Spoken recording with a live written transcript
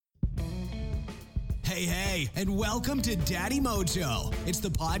Hey, and welcome to Daddy Mojo. It's the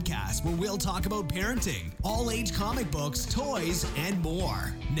podcast where we'll talk about parenting, all-age comic books, toys, and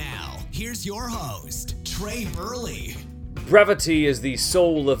more. Now, here's your host, Trey Burley. Brevity is the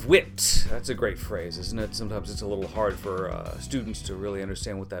soul of wit. That's a great phrase, isn't it? Sometimes it's a little hard for students to really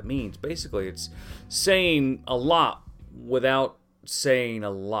understand what that means. Basically, it's saying a lot without saying a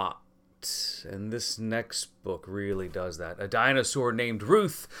lot. And this next book really does that. A dinosaur named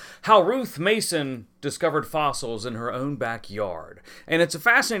Ruth. How Ruth Mason discovered fossils in her own backyard. And it's a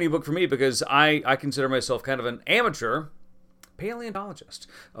fascinating book for me because I consider myself kind of an amateur paleontologist.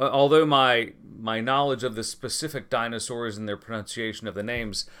 Although my knowledge of the specific dinosaurs and their pronunciation of the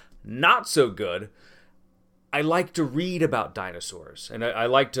names, not so good, I like to read about dinosaurs. And I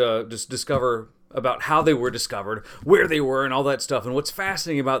like to just discover about how they were discovered, where they were, and all that stuff. And what's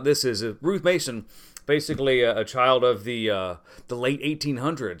fascinating about this is Ruth Mason, basically a child of the late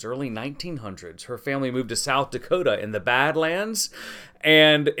 1800s, early 1900s. Her family moved to South Dakota in the Badlands,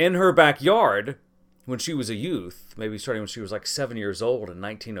 and in her backyard, when she was a youth, maybe starting when she was like 7 years old in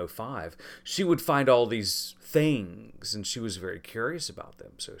 1905, she would find all these things, and she was very curious about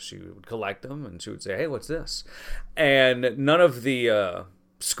them. So she would collect them, and she would say, hey, what's this? And none of the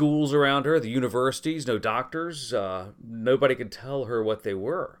schools around her, the universities, no doctors, nobody could tell her what they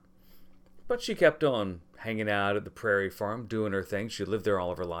were. But she kept on hanging out at the prairie farm, doing her thing. She lived there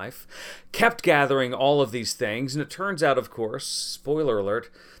all of her life, kept gathering all of these things, and it turns out, of course, spoiler alert,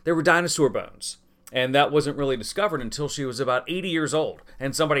 they were dinosaur bones. And that wasn't really discovered until she was about 80 years old.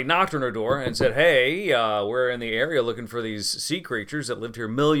 And somebody knocked on her door and said, hey, we're in the area looking for these sea creatures that lived here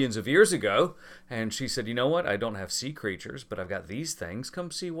millions of years ago. And she said, you know what? I don't have sea creatures, but I've got these things.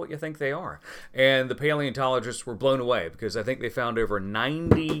 Come see what you think they are. And the paleontologists were blown away because I think they found over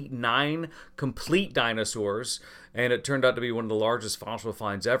 99 complete dinosaurs. And it turned out to be one of the largest fossil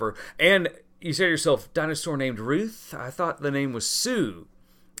finds ever. And you say to yourself, dinosaur named Ruth? I thought the name was Sue.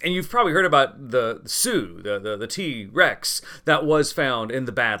 And you've probably heard about the Sue, the T-Rex that was found in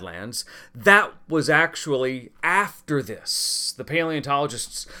the Badlands. That was actually after this. The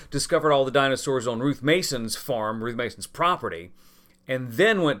paleontologists discovered all the dinosaurs on Ruth Mason's farm, Ruth Mason's property, and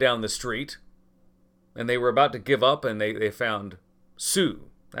then went down the street, and they were about to give up, and they found Sue.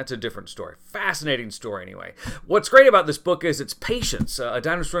 That's a different story. Fascinating story, anyway. What's great about this book is its patience. A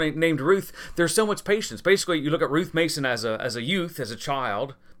dinosaur named Ruth, there's so much patience. Basically, you look at Ruth Mason as a youth, as a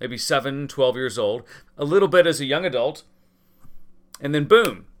child, maybe 7, 12 years old, a little bit as a young adult, and then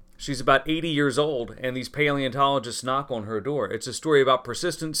boom, she's about 80 years old, and these paleontologists knock on her door. It's a story about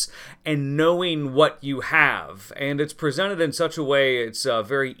persistence and knowing what you have, and it's presented in such a way, it's a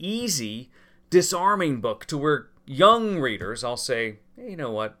very easy, disarming book to where young readers, I'll say, hey, you know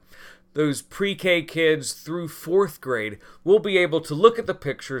what, those pre-K kids through 4th grade will be able to look at the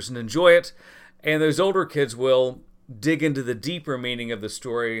pictures and enjoy it, and those older kids will dig into the deeper meaning of the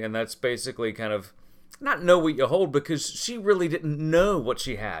story, and that's basically kind of not know what you hold, because she really didn't know what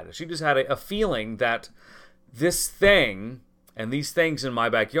she had. She just had a feeling that this thing and these things in my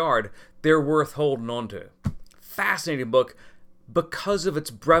backyard, they're worth holding on to. Fascinating book because of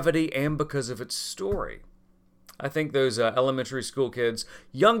its brevity and because of its story. I think those elementary school kids,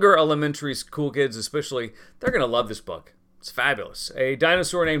 younger elementary school kids especially, they're going to love this book. It's fabulous. A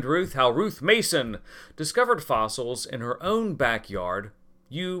Dinosaur Named Ruth, How Ruth Mason Discovered Fossils in Her Own Backyard.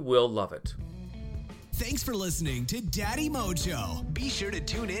 You will love it. Thanks for listening to Daddy Mojo. Be sure to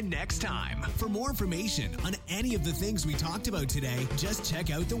tune in next time. For more information on any of the things we talked about today, just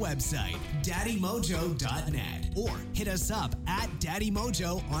check out the website, daddymojo.net, or hit us up at Daddy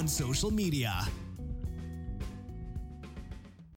Mojo on social media.